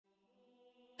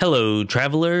Hello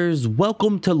travelers,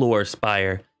 welcome to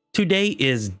WotR. Today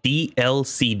is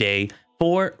DLC day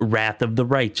for Wrath of the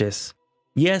Righteous.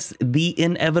 Yes, the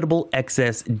inevitable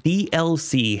excess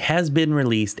DLC has been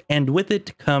released, and with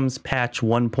it comes patch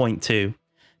 1.2.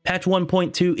 Patch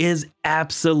 1.2 is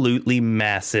absolutely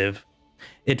massive.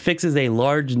 It fixes a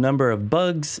large number of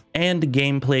bugs and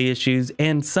gameplay issues,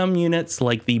 and some units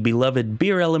like the beloved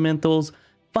beer elementals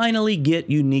finally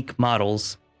get unique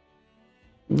models.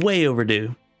 Way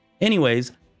overdue.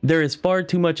 Anyways, there is far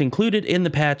too much included in the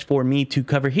patch for me to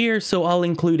cover here, so I'll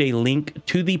include a link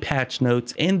to the patch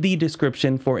notes in the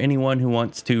description for anyone who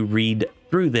wants to read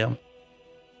through them.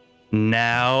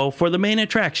 Now for the main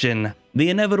attraction,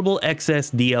 the inevitable excess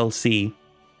DLC.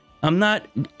 I'm not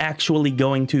actually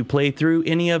going to play through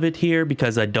any of it here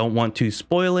because I don't want to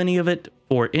spoil any of it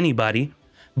for anybody,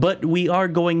 but we are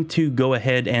going to go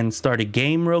ahead and start a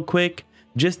game real quick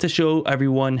just to show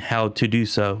everyone how to do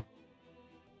so.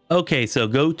 Okay, so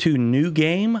go to New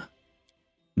Game,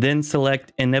 then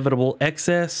select Inevitable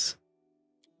Excess,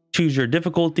 choose your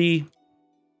difficulty,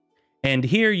 and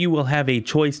here you will have a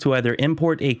choice to either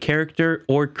import a character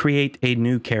or create a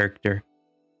new character.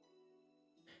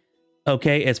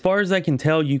 Okay, as far as I can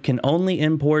tell, you can only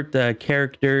import the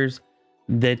characters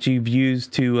that you've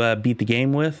used to beat the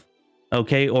game with,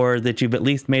 okay, or that you've at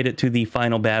least made it to the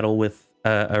final battle with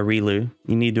a Relu.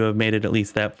 You need to have made it at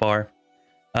least that far.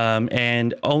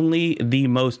 And only the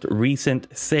most recent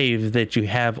save that you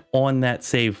have on that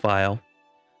save file.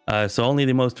 So only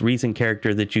the most recent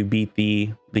character that you beat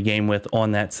the game with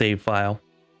on that save file.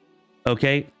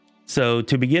 Okay, so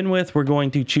to begin with, we're going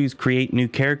to choose create new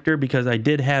character because I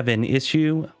did have an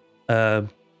issue. I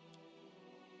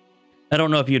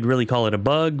don't know if you'd really call it a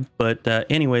bug, but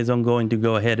anyways, I'm going to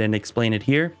go ahead and explain it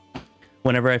here.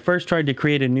 Whenever I first tried to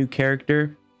create a new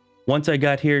character, once I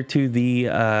got here to the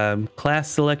class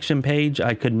selection page,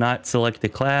 I could not select the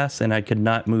class and I could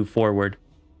not move forward.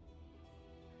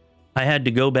 I had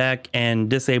to go back and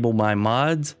disable my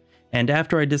mods, and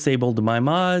after I disabled my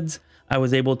mods, I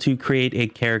was able to create a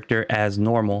character as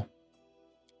normal.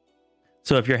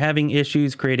 So if you're having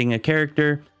issues creating a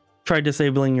character, try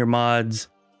disabling your mods,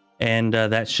 and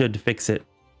that should fix it.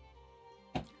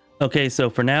 Okay, so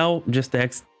for now, just to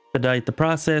expedite the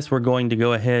process, we're going to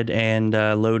go ahead and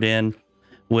load in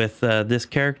with this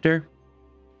character.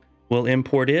 We'll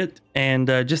import it, and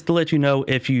just to let you know,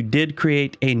 if you did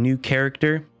create a new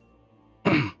character,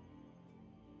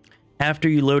 after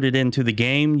you load it into the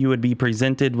game, you would be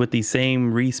presented with the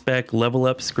same respec level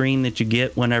up screen that you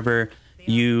get whenever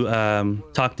you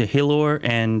talk to Hilor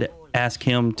and ask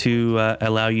him to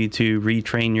allow you to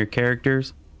retrain your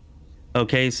characters.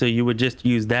 Okay, so you would just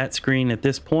use that screen at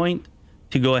this point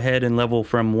to go ahead and level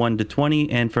from 1 to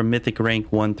 20 and from mythic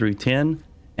rank 1 through 10,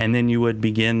 and then you would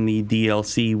begin the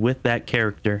DLC with that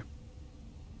character.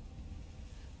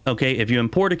 Okay, if you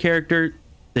import a character,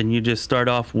 then you just start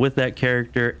off with that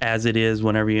character as it is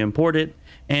whenever you import it,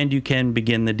 and you can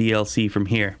begin the DLC from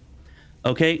here.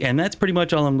 Okay, and that's pretty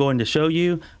much all I'm going to show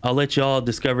you. I'll let y'all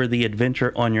discover the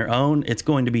adventure on your own. It's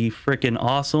going to be freaking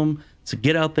awesome. So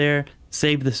get out there,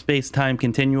 save the space-time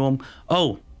continuum.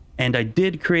 Oh, and I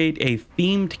did create a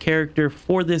themed character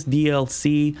for this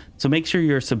DLC, so make sure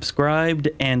you're subscribed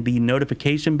and the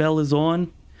notification bell is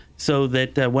on, so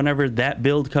that whenever that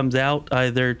build comes out,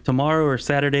 either tomorrow or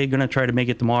Saturday, gonna try to make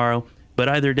it tomorrow, but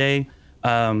either day,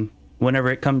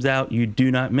 whenever it comes out, you do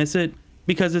not miss it,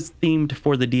 because it's themed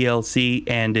for the DLC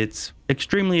and it's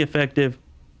extremely effective.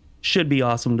 Should be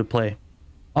awesome to play.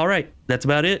 All right, that's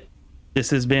about it.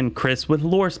 This has been Chris with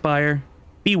WotR.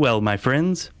 Be well, my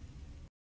friends.